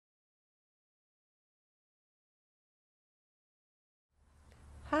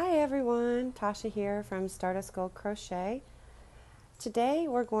Hi everyone, Tasha here from Stardust Gold Crochet. Today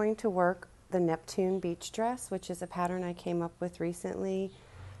we're going to work the Neptune Beach Dress, which is a pattern I came up with recently.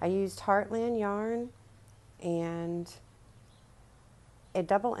 I used Heartland yarn and a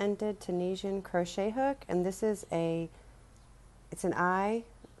double-ended Tunisian crochet hook, and this is it's an eye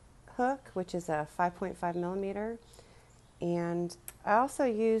hook, which is a 5.5 millimeter. And I also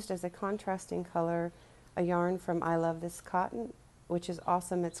used as a contrasting color a yarn from I Love This Cotton, which is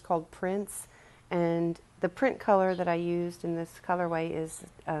awesome. It's called Prince, and the print color that I used in this colorway is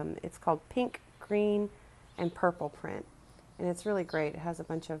it's called pink, green, and purple print, and it's really great. It has a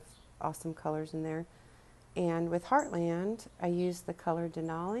bunch of awesome colors in there. And with Heartland, I used the color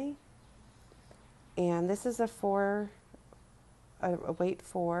Denali, and this is a weight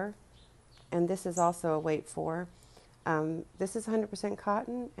 4, and this is also a weight 4. This is 100%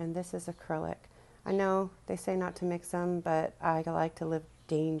 cotton, and this is acrylic. I know they say not to mix them, but I like to live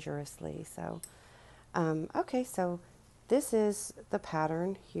dangerously. So, okay, so this is the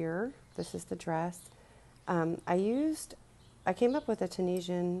pattern here. This is the dress. I came up with a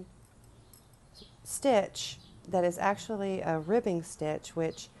Tunisian stitch that is actually a ribbing stitch,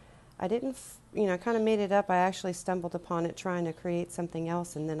 which I didn't, kind of made it up. I actually stumbled upon it trying to create something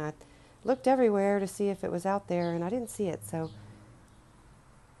else, and then I looked everywhere to see if it was out there, and I didn't see it. So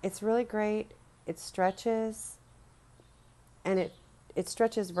it's really great. It stretches, and it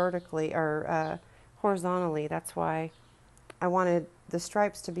stretches vertically or horizontally. That's why I wanted the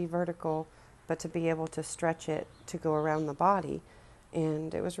stripes to be vertical, but to be able to stretch it to go around the body.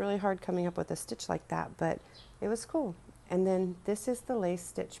 And it was really hard coming up with a stitch like that, but it was cool. And then this is the lace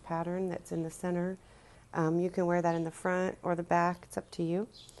stitch pattern that's in the center. You can wear that in the front or the back. It's up to you.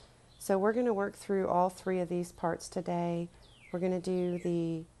 So we're going to work through all 3 of these parts today. We're going to do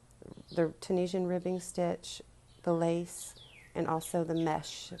the Tunisian ribbing stitch, the lace, and also the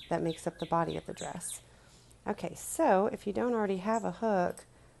mesh that makes up the body of the dress. Okay, so if you don't already have a hook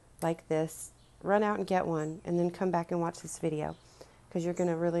like this, run out and get one, and then come back and watch this video, because you're going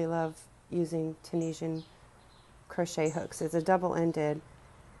to really love using Tunisian crochet hooks. It's a double-ended.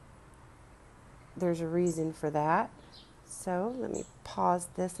 There's a reason for that. So let me pause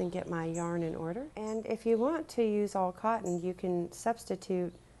this and get my yarn in order. And if you want to use all cotton, you can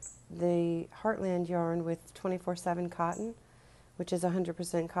substitute the Heartland yarn with 24/7 cotton, which is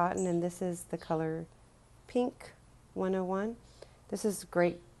 100% cotton, and this is the color Pink 101. This is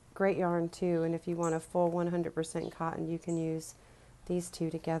great yarn too, and if you want a full 100% cotton, you can use these two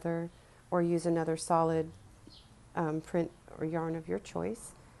together or use another solid print or yarn of your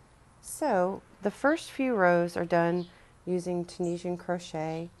choice. So the first few rows are done using Tunisian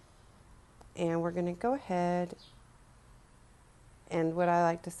crochet, and we're going to go ahead and, what I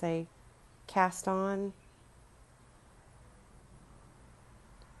like to say, cast on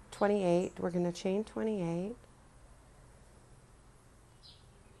 28. We're going to chain 28.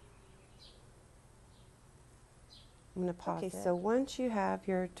 I'm going to pause it. So once you have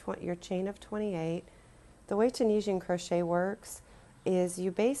your chain of 28, the way Tunisian crochet works is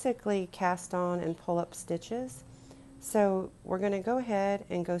you basically cast on and pull up stitches. So we're going to go ahead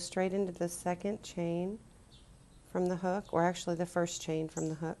and go straight into the second chain from the hook, or actually the first chain from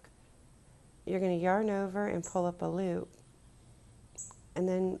the hook. You're going to yarn over and pull up a loop, and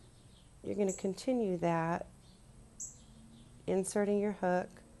then you're going to continue that, inserting your hook,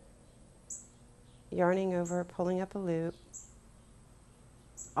 yarning over, pulling up a loop,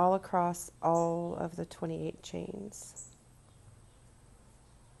 all across all of the 28 chains.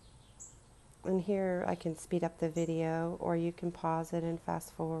 And here I can speed up the video, or you can pause it and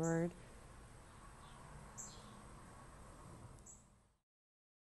fast forward.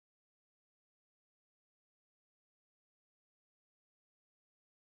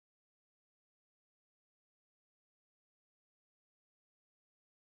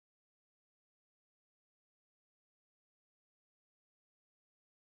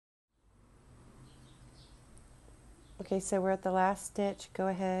 Okay, so we're at the last stitch. Go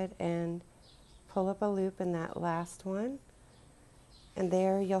ahead and pull up a loop in that last one, and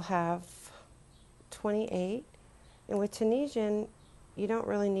there you'll have 28. And with Tunisian, you don't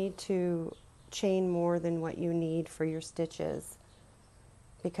really need to chain more than what you need for your stitches,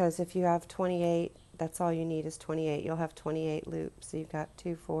 because if you have 28, that's all you need is 28. You'll have 28 loops. So you've got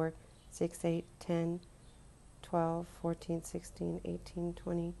 2, 4, 6, 8, 10, 12, 14, 16, 18,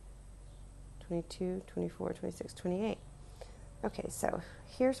 20, 22, 24, 26, 28. Okay, so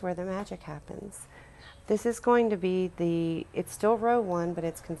here's where the magic happens. This is going to be it's still row 1, but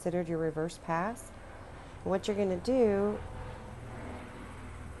it's considered your reverse pass. What you're going to do,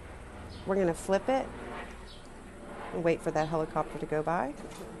 we're going to flip it, and wait for that helicopter to go by.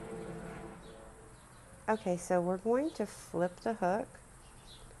 Okay, so we're going to flip the hook.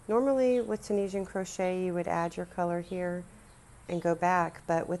 Normally with Tunisian crochet you would add your color here and go back,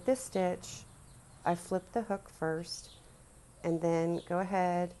 but with this stitch I flip the hook first and then go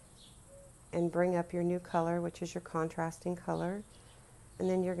ahead and bring up your new color, which is your contrasting color, and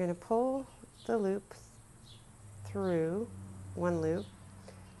then you're going to pull the loop through one loop,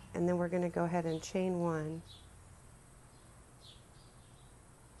 and then we're going to go ahead and chain one.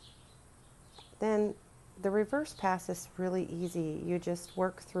 Then the reverse pass is really easy. You just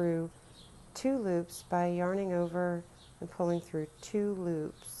work through 2 loops by yarning over and pulling through 2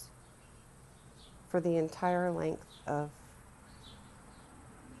 loops for the entire length of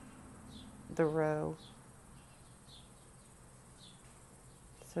the row.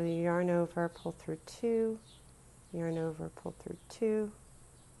 So you yarn over, pull through 2, yarn over, pull through 2,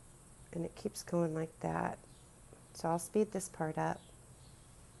 and it keeps going like that. So I'll speed this part up.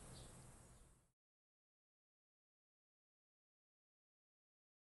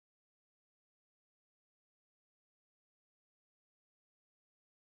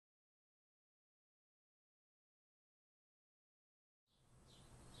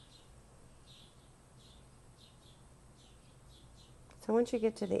 So once you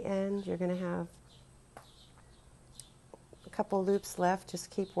get to the end, you're going to have a couple loops left.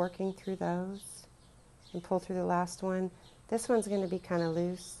 Just keep working through those and pull through the last one. This one's going to be kind of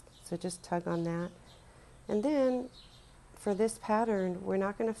loose, so just tug on that. And then for this pattern, we're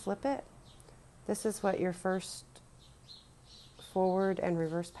not going to flip it. This is what your first forward and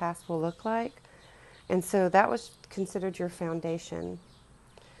reverse pass will look like. And so that was considered your foundation.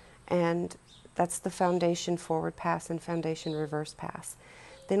 And that's the foundation forward pass and foundation reverse pass.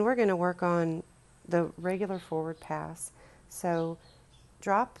 Then we're going to work on the regular forward pass. So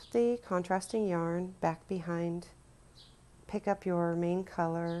drop the contrasting yarn back behind, pick up your main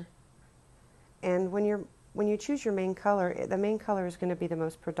color, and when you choose your main color, the main color is going to be the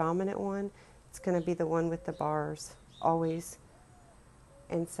most predominant one. It's going to be the one with the bars, always.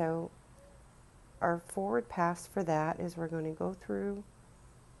 And so our forward pass for that is we're going to go through,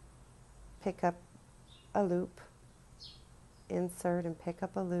 pick up a loop, insert and pick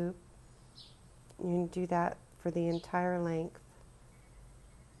up a loop. You can do that for the entire length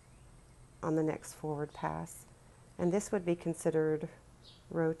on the next forward pass. And this would be considered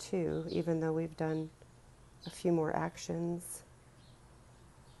row 2, even though we've done a few more actions.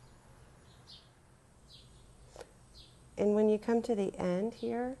 And when you come to the end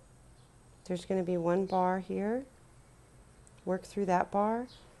here, there's going to be one bar here. Work through that bar,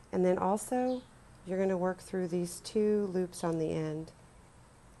 and then also you're going to work through these 2 loops on the end.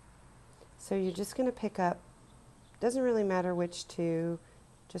 So you're just going to pick up, doesn't really matter which 2,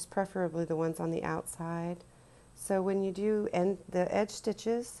 just preferably the ones on the outside. So when you do the edge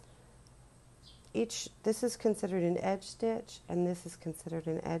stitches, this is considered an edge stitch and this is considered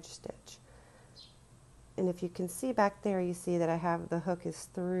an edge stitch. And if you can see back there, you see that I have the hook is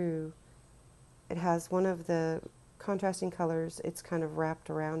through. It has one of the contrasting colors, it's kind of wrapped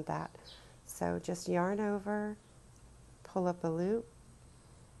around that. So just yarn over, pull up a loop,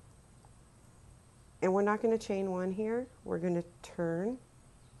 and we're not going to chain one here. We're going to turn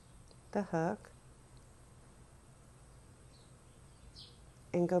the hook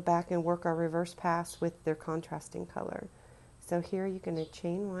and go back and work our reverse pass with their contrasting color. So here you're going to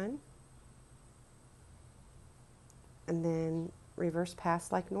chain one and then reverse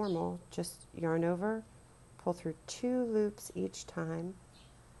pass like normal. Just yarn over, pull through 2 loops each time.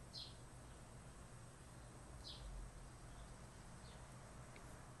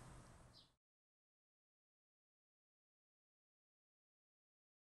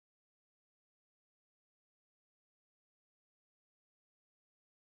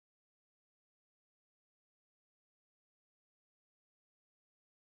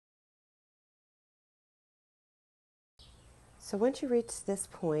 So once you reach this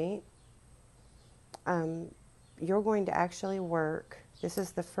point, you're going to actually work, this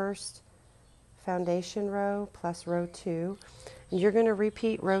is the first foundation row plus row 2, and you're going to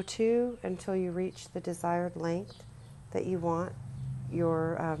repeat row 2 until you reach the desired length that you want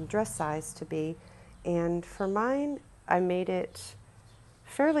your dress size to be. And for mine, I made it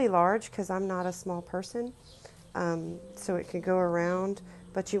fairly large because I'm not a small person, so it could go around,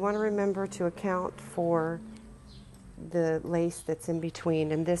 but you want to remember to account for the lace that's in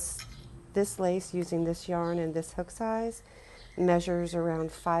between. And this lace, using this yarn and this hook size, measures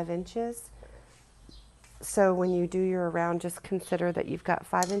around 5 inches. So when you do your around, just consider that you've got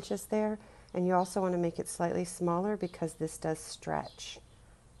 5 inches there, and you also want to make it slightly smaller because this does stretch.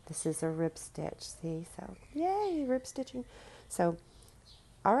 This is a rib stitch, see? So, yay, rib stitching. So,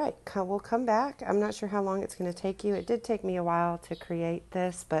 all right, we'll come back. I'm not sure how long it's going to take you. It did take me a while to create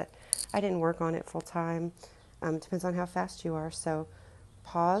this, but I didn't work on it full time. Depends on how fast you are. So,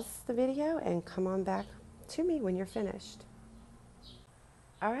 pause the video and come on back to me when you're finished.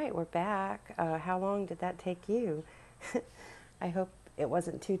 All right, we're back. How long did that take you? I hope it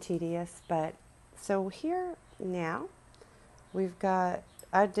wasn't too tedious, but so here now we've got,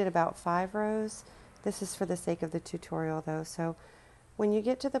 I did about 5 rows. This is for the sake of the tutorial though. So when you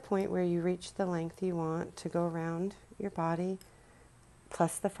get to the point where you reach the length you want to go around your body,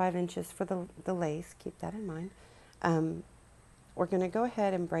 plus the 5 inches for the lace, keep that in mind, we're going to go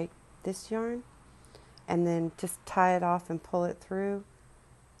ahead and break this yarn and then just tie it off and pull it through,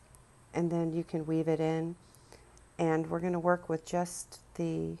 and then you can weave it in. And we're going to work with just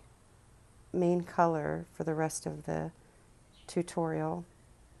the main color for the rest of the tutorial.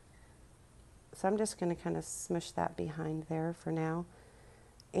 So I'm just going to kind of smush that behind there for now.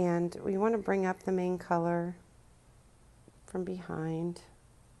 And we want to bring up the main color from behind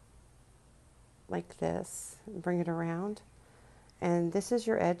like this, and bring it around. And this is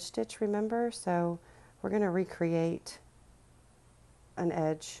your edge stitch, remember? So we're going to recreate an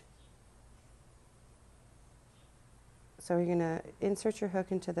edge. So you're going to insert your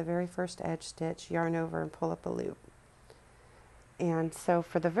hook into the very first edge stitch, yarn over and pull up a loop. And so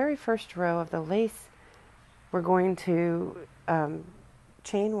for the very first row of the lace, we're going to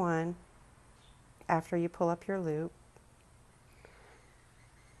chain 1 after you pull up your loop.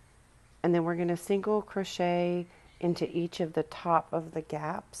 And then we're going to single crochet into each of the top of the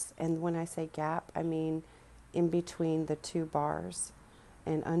gaps. And when I say gap, I mean in between the 2 bars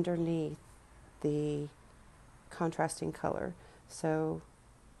and underneath the contrasting color. So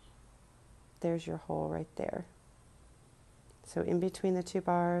there's your hole right there. So in between the 2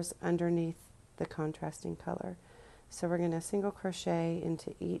 bars, underneath the contrasting color. So we're going to single crochet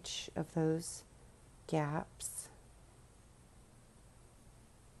into each of those gaps.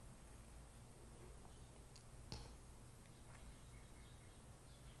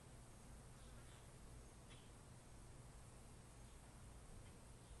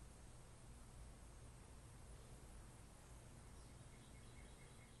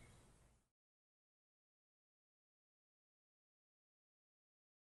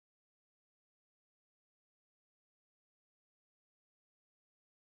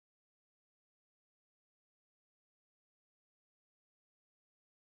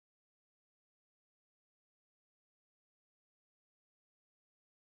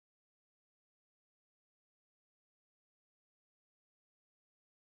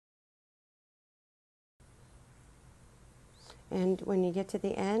 And when you get to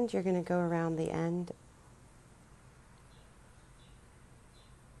the end, you're going to go around the end.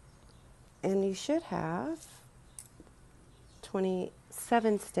 And you should have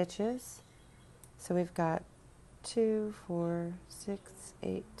 27 stitches. So we've got 2, 4, 6,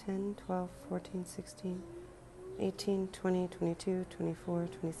 8, 10, 12, 14, 16, 18, 20, 22, 24,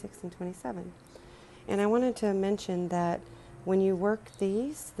 26, and 27. And I wanted to mention that when you work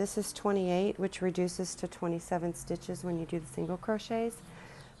these, this is 28, which reduces to 27 stitches when you do the single crochets.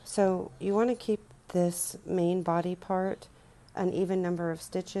 So you want to keep this main body part an even number of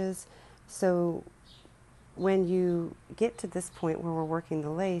stitches. So when you get to this point where we're working the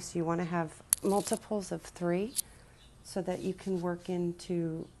lace, you want to have multiples of 3 so that you can work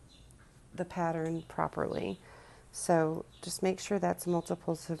into the pattern properly. So just make sure that's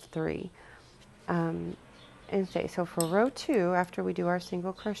multiples of 3. And so for row 2, after we do our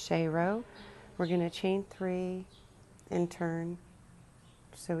single crochet row, we're going to chain 3 and turn.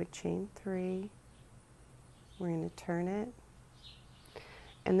 So we chain 3, we're going to turn it,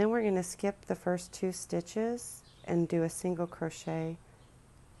 and then we're going to skip the first 2 stitches and do a single crochet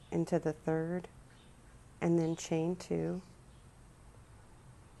into the 3rd, and then chain 2,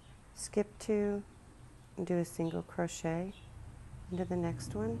 skip 2, and do a single crochet into the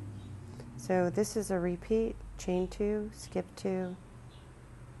next one. So this is a repeat, chain 2, skip 2,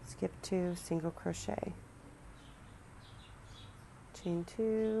 skip 2, single crochet, chain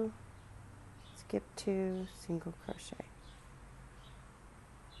 2, skip 2, single crochet.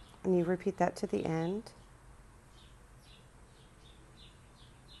 And you repeat that to the end.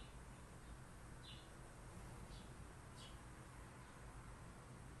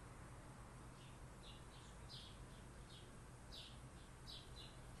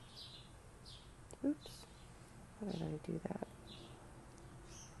 Oops, how did I do that?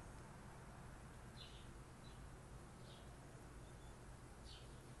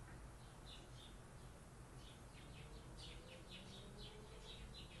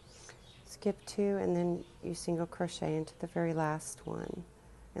 skip 2 and then you single crochet into the very last one.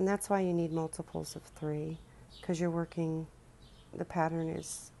 And that's why you need multiples of 3, because you're working, the pattern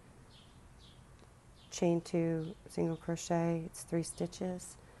is chain 2, single crochet, it's 3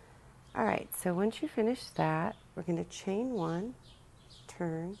 stitches. Alright, so once you finish that, we're going to chain 1,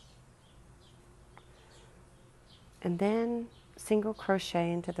 turn, and then single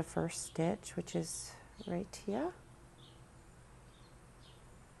crochet into the first stitch, which is right here.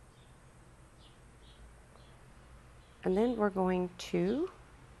 And then we're going to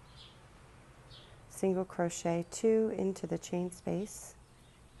single crochet 2 into the chain space.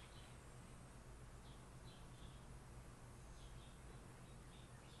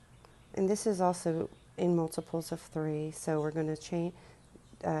 And this is also in multiples of 3, so we're going to chain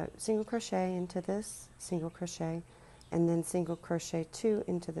single crochet into this, single crochet, and then single crochet 2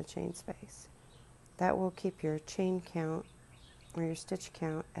 into the chain space. That will keep your chain count or your stitch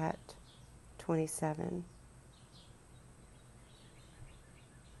count at 27.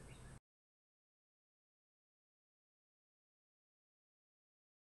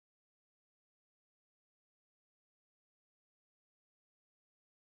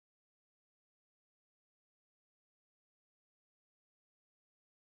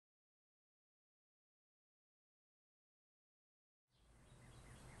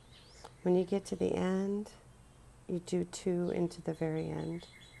 When you get to the end, you do 2 into the very end.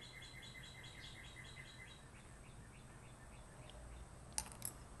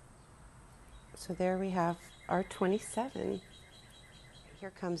 So there we have our 27. Here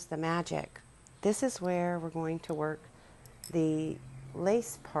comes the magic. This is where we're going to work the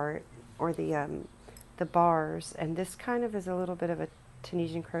lace part, or the bars, and this kind of is a little bit of a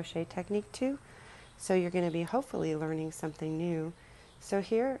Tunisian crochet technique too. So you're going to be hopefully learning something new. So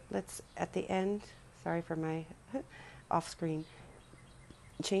here, let's, at the end, sorry for my off screen,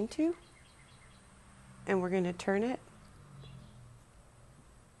 chain 2, and we're going to turn it.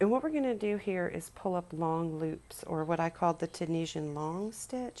 And what we're going to do here is pull up long loops, or what I call the Tunisian long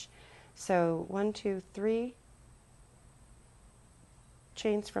stitch. So 1, 2, 3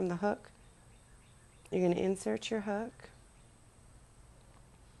 chains from the hook. You're going to insert your hook,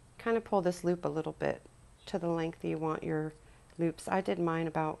 kind of pull this loop a little bit to the length you want your loops. I did mine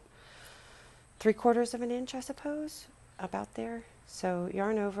about 3/4 of an inch, I suppose, about there. So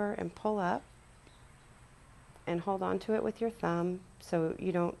yarn over and pull up and hold on to it with your thumb so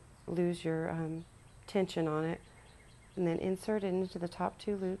you don't lose your tension on it, and then insert it into the top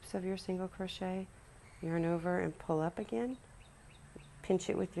 2 loops of your single crochet, yarn over and pull up again, pinch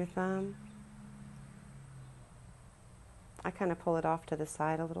it with your thumb. I kind of pull it off to the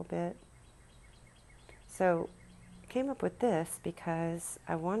side a little bit. So I came up with this because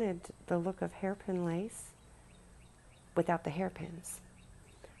I wanted the look of hairpin lace without the hairpins.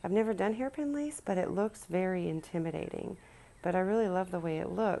 I've never done hairpin lace, but it looks very intimidating. But I really love the way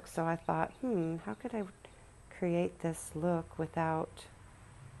it looks, so I thought, how could I create this look without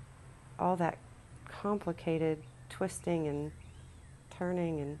all that complicated twisting and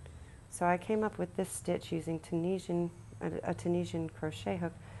turning? And so I came up with this stitch using a Tunisian crochet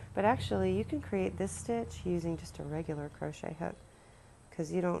hook. But actually, you can create this stitch using just a regular crochet hook,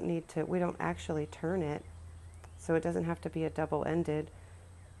 because you don't need to, we don't actually turn it, so it doesn't have to be a double-ended.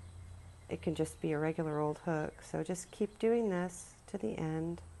 It can just be a regular old hook. So just keep doing this to the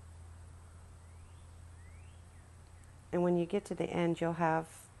end. And when you get to the end, you'll have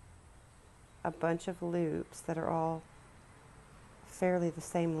a bunch of loops that are all fairly the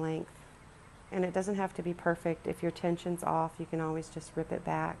same length. And it doesn't have to be perfect. If your tension's off, you can always just rip it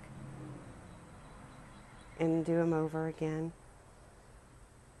back and do them over again.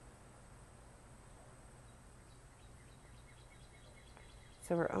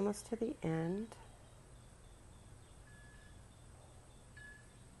 So we're almost to the end.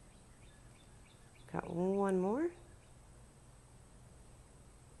 Got one more.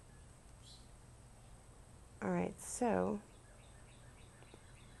 All right, so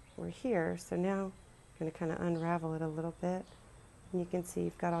we're here. So now I'm going to kind of unravel it a little bit. And you can see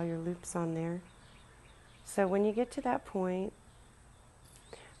you've got all your loops on there. So when you get to that point,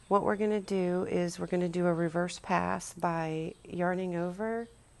 what we're going to do is we're going to do a reverse pass by yarning over,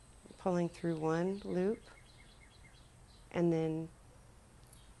 pulling through one loop, and then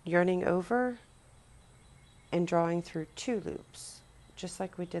yarning over and drawing through 2 loops, just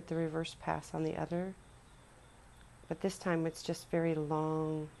like we did the reverse pass on the other. But this time it's just very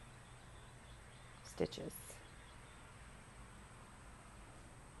long stitches.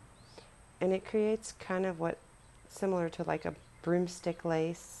 And it creates kind of what, similar to like a broomstick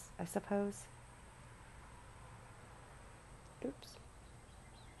lace, I suppose. Oops.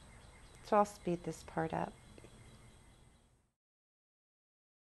 So I'll speed this part up.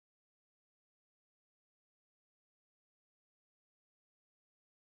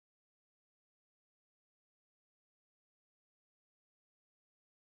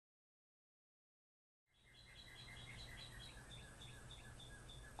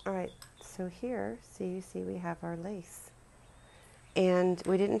 All right, so here, you see we have our lace. And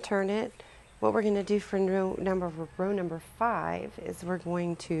we didn't turn it. What we're going to do for row number 5 is we're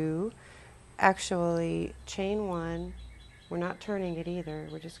going to actually chain 1. We're not turning it either.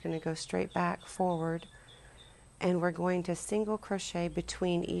 We're just going to go straight back forward. And we're going to single crochet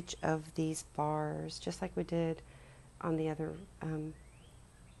between each of these bars, just like we did on the other,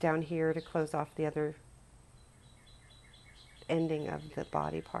 down here to close off the other ending of the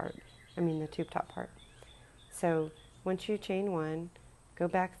body part, the tube top part. So once you chain 1, go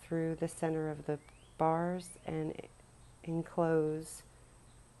back through the center of the bars and enclose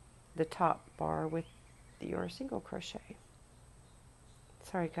the top bar with your single crochet.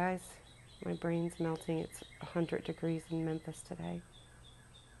 Sorry guys, my brain's melting. It's 100 degrees in Memphis today.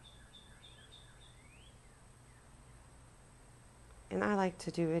 And I like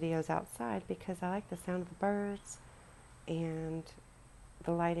to do videos outside because I like the sound of the birds and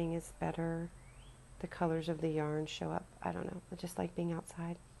the lighting is better. The colors of the yarn show up. I don't know. I just like being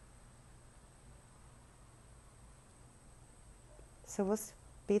outside. So we'll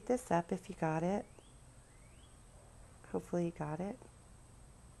speed this up if you got it. Hopefully you got it.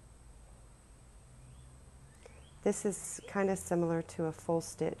 This is kind of similar to a full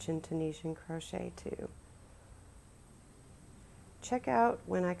stitch in Tunisian crochet too. Check out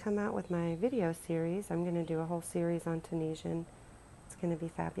when I come out with my video series. I'm going to do a whole series on Tunisian. It's going to be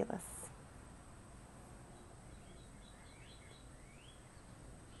fabulous.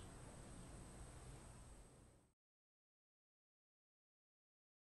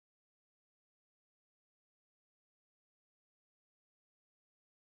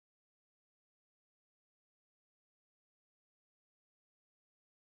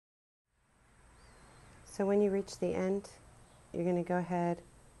 So when you reach the end, you're going to go ahead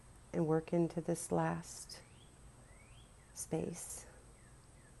and work into this last space.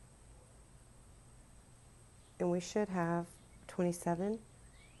 And we should have 27. Let's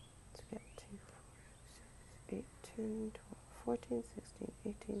get 2, 4, 6, 8, 10, 12, 14, 16,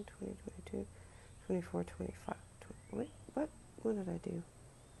 18, 20, 22, 24, 25. 20, wait, what did I do?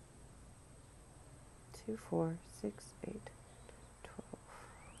 2, 4, 6, 8, 12,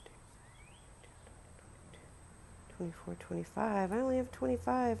 24, 25. I only have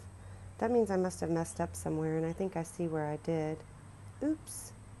 25. That means I must have messed up somewhere, and I think I see where I did.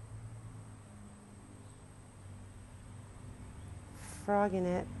 Oops. Frogging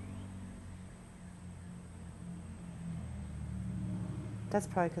it. That's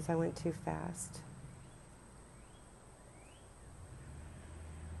probably because I went too fast.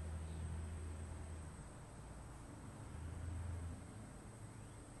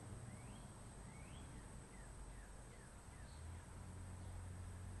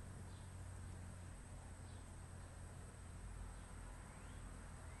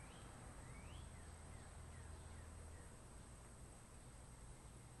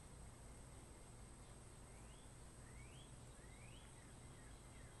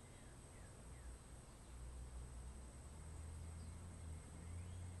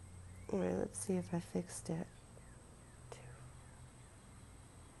 All right, let's see if I fixed it.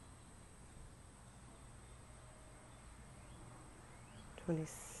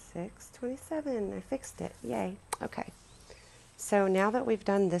 26, 27, I fixed it, yay. Okay, so now that we've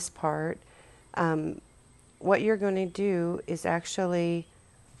done this part, what you're going to do is actually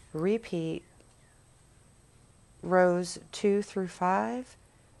repeat rows 2 through 5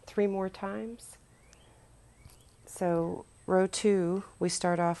 3 more times. So row 2, we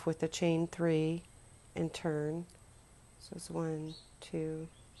start off with a chain 3 and turn. So it's 1, 2,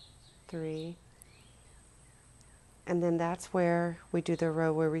 3. And then that's where we do the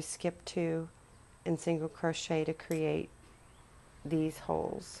row where we skip 2 and single crochet to create these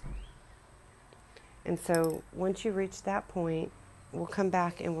holes. And so once you reach that point, we'll come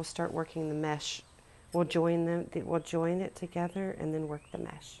back and we'll start working the mesh. We'll join it together and then work the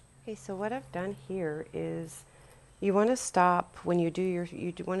mesh. Okay, so what I've done here is you want to stop when you do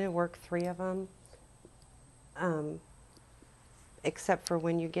you want to work 3 of them, except for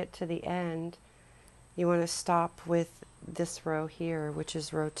when you get to the end, you want to stop with this row here, which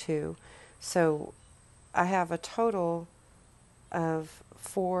is row 2. So I have a total of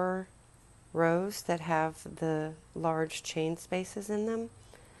 4 rows that have the large chain spaces in them.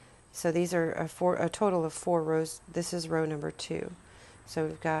 So these are a total of 4 rows. This is row number 2. So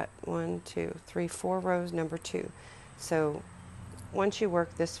we've got 1, 2, 3, 4 rows, number 2. So once you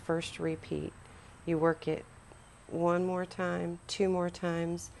work this first repeat, you work it one more time, 2 more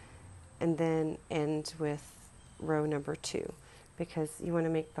times, and then end with row number 2, because you want to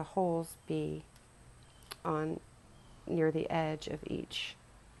make the holes be on near the edge of each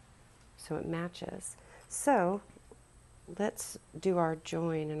so it matches. So let's do our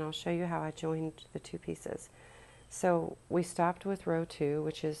join, and I'll show you how I joined the 2 pieces. So we stopped with row 2,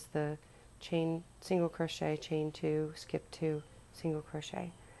 which is the chain, single crochet, chain 2, skip 2, single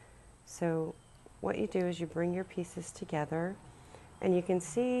crochet. So what you do is you bring your pieces together, and you can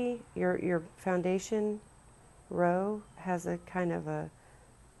see your foundation row has a kind of a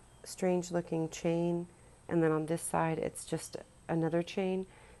strange looking chain, and then on this side it's just another chain.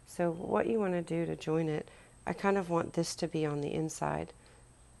 So what you want to do to join it, I kind of want this to be on the inside,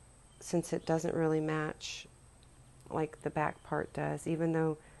 since it doesn't really match like the back part does. Even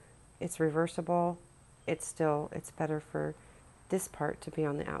though it's reversible, it's better for this part to be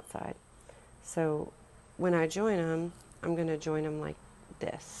on the outside. So when I join them, I'm going to join them like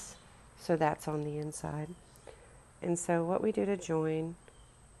this, so that's on the inside. And so what we do to join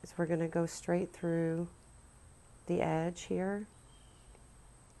is we're going to go straight through the edge here,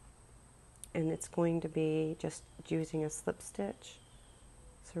 and it's going to be just using a slip stitch.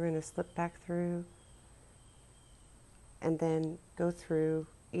 So we're going to slip back through and then go through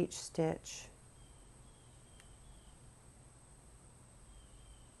each stitch.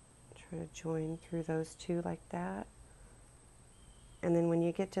 Try to join through those 2 like that. And then when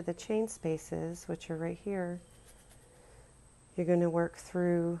you get to the chain spaces, which are right here, you're going to work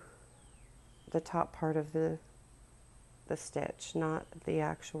through the top part of the stitch, not the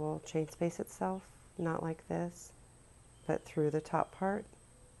actual chain space itself, not like this, but through the top part.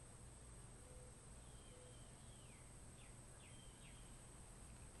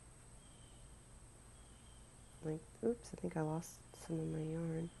 Like, oops, I think I lost some of my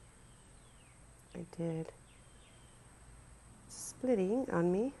yarn. I did. Splitting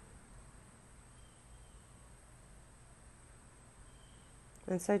on me.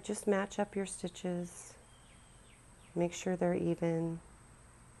 And so just match up your stitches. Make sure they're even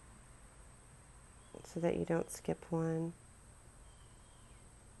so that you don't skip one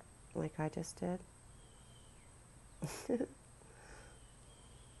like I just did.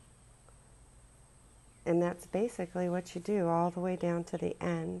 And that's basically what you do all the way down to the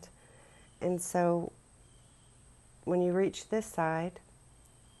end. And so when you reach this side,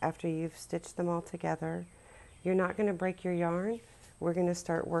 after you've stitched them all together, you're not going to break your yarn. We're going to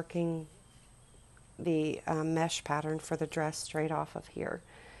start working the mesh pattern for the dress straight off of here.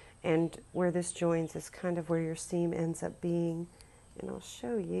 And where this joins is kind of where your seam ends up being. And I'll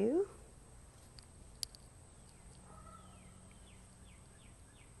show you.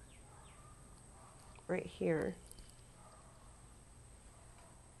 Right here.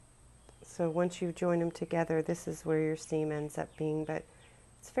 So once you join them together, this is where your seam ends up being, but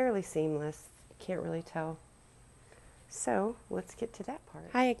it's fairly seamless. You can't really tell. So let's get to that part.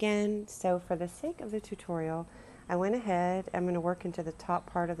 Hi again. So for the sake of the tutorial, I went ahead, I'm going to work into the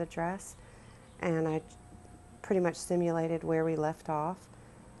top part of the dress, and I pretty much simulated where we left off.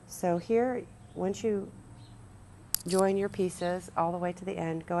 So here, once you join your pieces all the way to the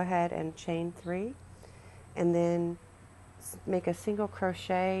end, go ahead and chain 3, and then make a single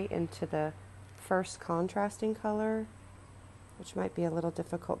crochet into the first contrasting color, which might be a little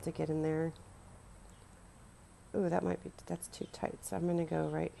difficult to get in there. Ooh, that's too tight, so I'm going to go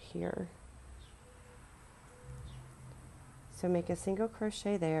right here. So make a single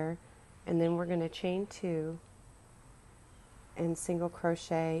crochet there, and then we're going to chain 2 and single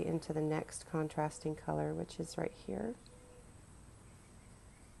crochet into the next contrasting color, which is right here.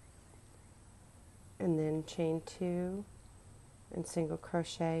 And then chain 2 and single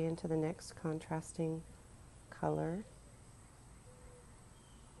crochet into the next contrasting color.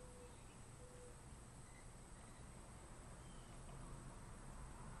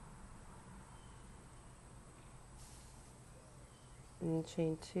 And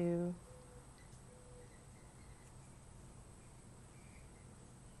chain 2.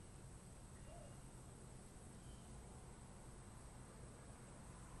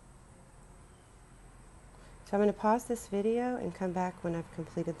 So I'm going to pause this video and come back when I've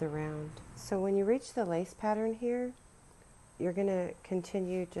completed the round. So when you reach the lace pattern here, you're going to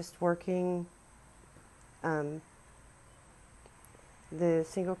continue just working the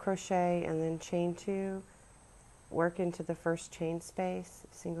single crochet and then chain 2, work into the first chain space,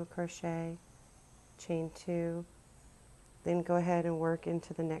 single crochet, chain 2, then go ahead and work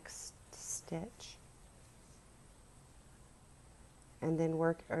into the next stitch. and then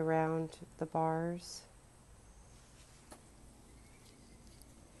work around the bars.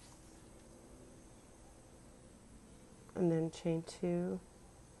 And then chain 2,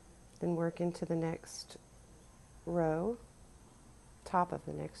 then work into the next row, top of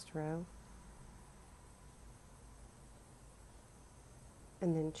the next row,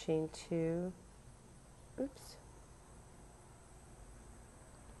 and then chain 2, oops,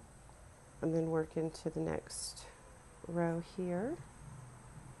 and then work into the next row here.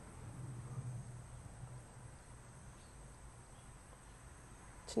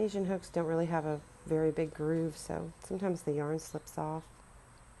 Tunisian hooks don't really have a very big groove, so sometimes the yarn slips off.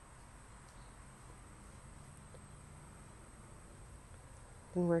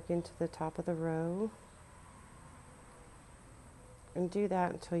 Then work into the top of the row, and do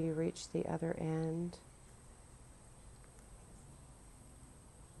that until you reach the other end.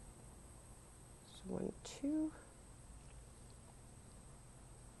 So 1, 2.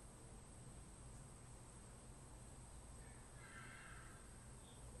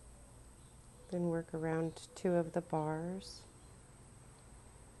 Then work around 2 of the bars.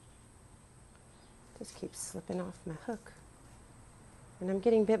 Just keeps slipping off my hook. And I'm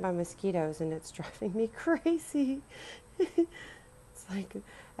getting bit by mosquitoes and it's driving me crazy. It's like,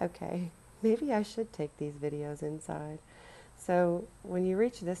 okay, maybe I should take these videos inside. So when you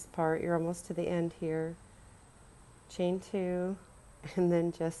reach this part, you're almost to the end here. Chain 2, and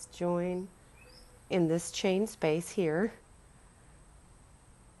then just join in this chain space here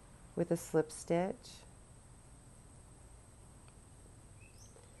with a slip stitch.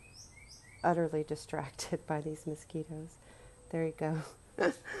 Utterly distracted by these mosquitoes. There you go.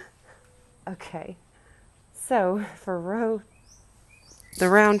 Okay, so for the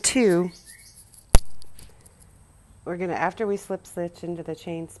round 2, we're gonna, after we slip stitch into the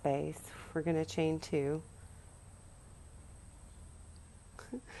chain space, we're gonna chain 2.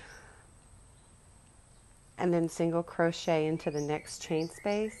 And then single crochet into the next chain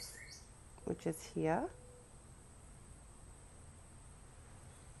space, which is here.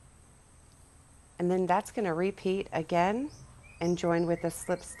 And then that's going to repeat again and join with a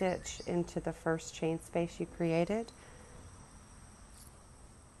slip stitch into the first chain space you created.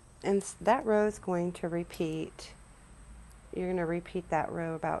 And that row is going to repeat. You're going to repeat that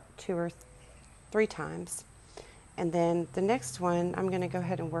row about 2 or 3 times. And then the next one, I'm going to go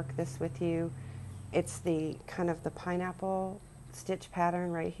ahead and work this with you. It's the kind of the pineapple stitch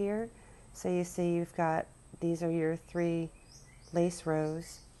pattern right here. So you see you've got, these are your 3 lace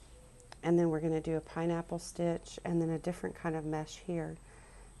rows, and then we're going to do a pineapple stitch and then a different kind of mesh here.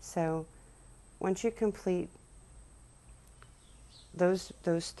 So once you complete those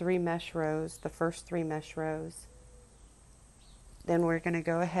 3 mesh rows, the first 3 mesh rows, then we're going to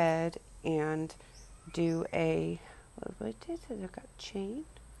go ahead and do a, what I did is I got chain.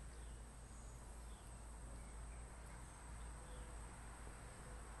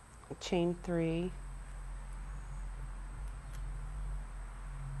 Chain 3,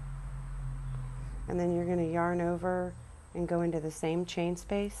 and then you're going to yarn over and go into the same chain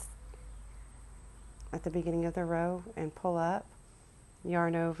space at the beginning of the row and pull up,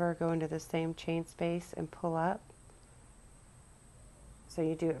 yarn over, go into the same chain space and pull up. So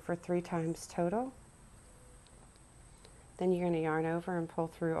you do it for 3 times total. Then you're going to yarn over and pull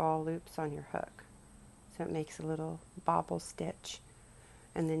through all loops on your hook, so it makes a little bobble stitch.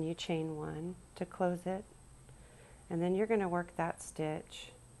 And then you chain 1 to close it, and then you're going to work that stitch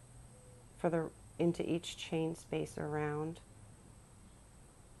for into each chain space around,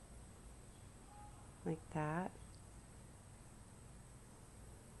 like that.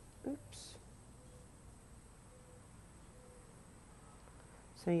 Oops.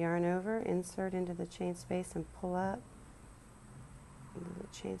 So yarn over, insert into the chain space and pull up, into the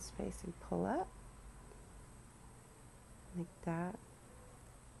chain space and pull up, like that.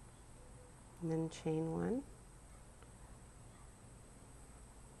 And then chain 1.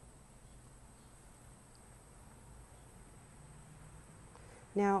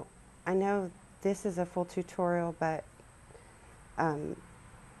 Now, I know this is a full tutorial, but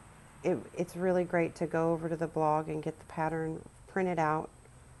it's really great to go over to the blog and get the pattern printed out.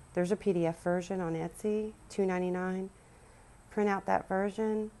 There's a PDF version on Etsy, $2.99. Print out that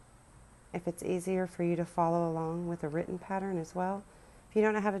version if it's easier for you to follow along with a written pattern as well. If you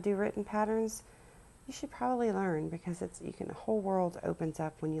don't know how to do written patterns, you should probably learn, because a whole world opens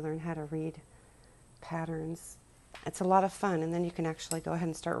up when you learn how to read patterns. It's a lot of fun, and then you can actually go ahead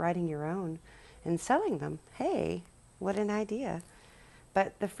and start writing your own and selling them. Hey, what an idea.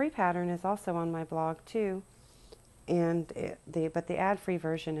 But the free pattern is also on my blog too, and but the ad-free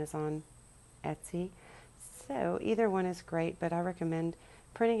version is on Etsy. So either one is great, but I recommend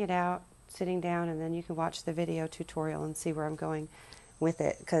printing it out, sitting down, and then you can watch the video tutorial and see where I'm going with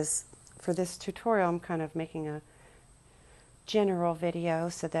it, because for this tutorial I'm kind of making a general video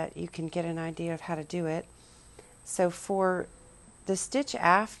so that you can get an idea of how to do it. So for the stitch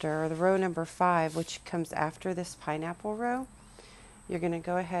after, the row number 5, which comes after this pineapple row, you're going to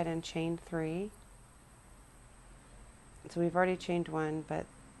go ahead and chain 3. So we've already chained 1, but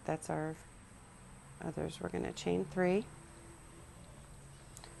that's our others. We're going to chain 3.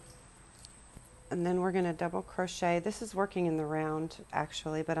 And then we're going to double crochet. This is working in the round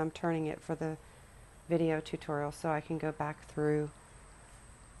actually, but I'm turning it for the video tutorial so I can go back through.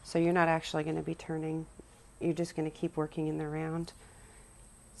 So you're not actually going to be turning, you're just going to keep working in the round.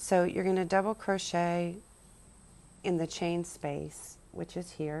 So you're going to double crochet in the chain space, which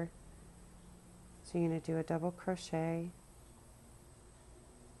is here. So you're going to do a double crochet.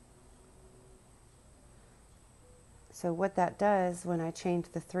 So what that does when I change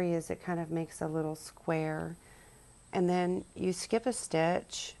the 3 is it kind of makes a little square. And then you skip a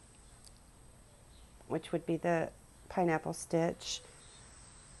stitch, which would be the pineapple stitch,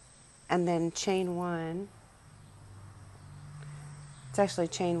 and then chain 1. It's actually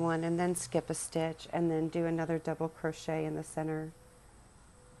chain 1 and then skip a stitch and then do another double crochet in the center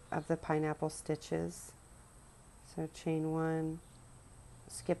of the pineapple stitches. So chain 1,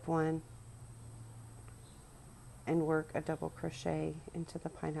 skip 1, and work a double crochet into the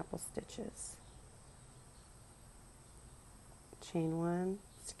pineapple stitches. Chain 1,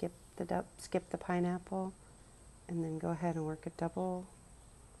 skip the pineapple, and then go ahead and work a double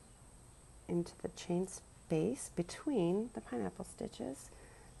into the chain space between the pineapple stitches.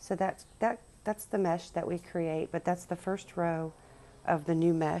 So that's the mesh that we create, but that's the first row of the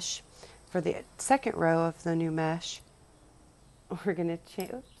new mesh. For the second row of the new mesh, we're going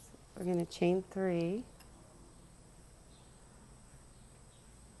to chain 3.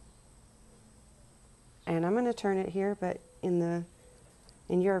 And I'm going to turn it here, but in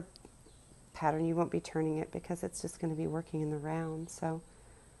your pattern you won't be turning it because it's just going to be working in the round. So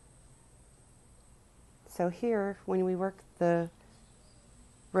here, when we work the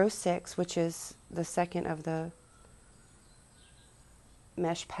row 6, which is the second of the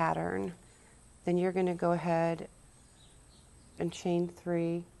mesh pattern, then you're going to go ahead and chain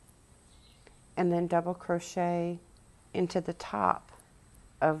 3 and then double crochet into the top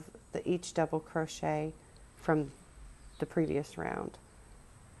of each double crochet from the previous round.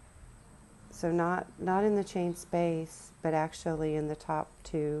 So not in the chain space, but actually in the top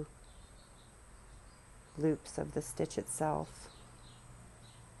 2 loops of the stitch itself.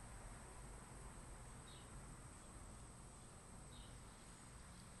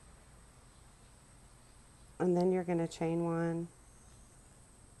 And then you're going to chain 1,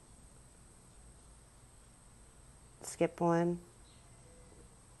 skip 1,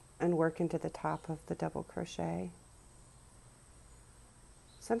 and work into the top of the double crochet.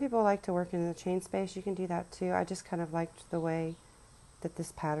 Some people like to work in the chain space. You can do that too. I just kind of liked the way that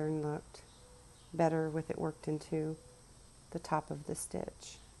this pattern looked better with it worked into the top of the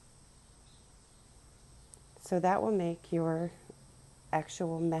stitch. So that will make your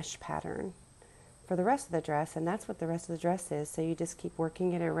actual mesh pattern for the rest of the dress, and that's what the rest of the dress is. So you just keep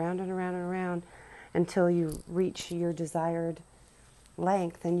working it around and around and around until you reach your desired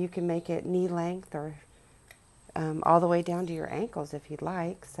length, and you can make it knee length or all the way down to your ankles if you'd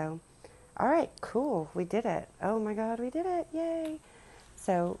like. So all right, cool, we did it. Oh my god, we did it, yay.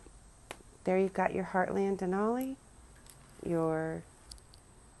 So there you've got your Heartland Denali, your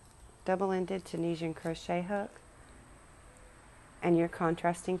double-ended Tunisian crochet hook, and your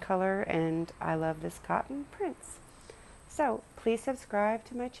contrasting color, and I love this cotton prints. So please subscribe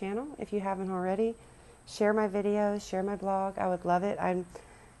to my channel if you haven't already. Share my videos, share my blog. I would love it. I'm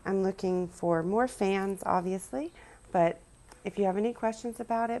looking for more fans, obviously, but if you have any questions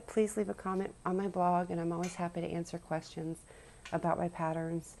about it, please leave a comment on my blog, and I'm always happy to answer questions about my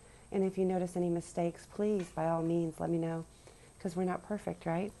patterns. And if you notice any mistakes, please, by all means, let me know, because we're not perfect,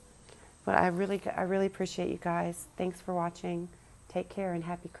 right? But I really appreciate you guys. Thanks for watching. Take care and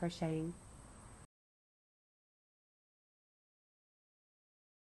happy crocheting.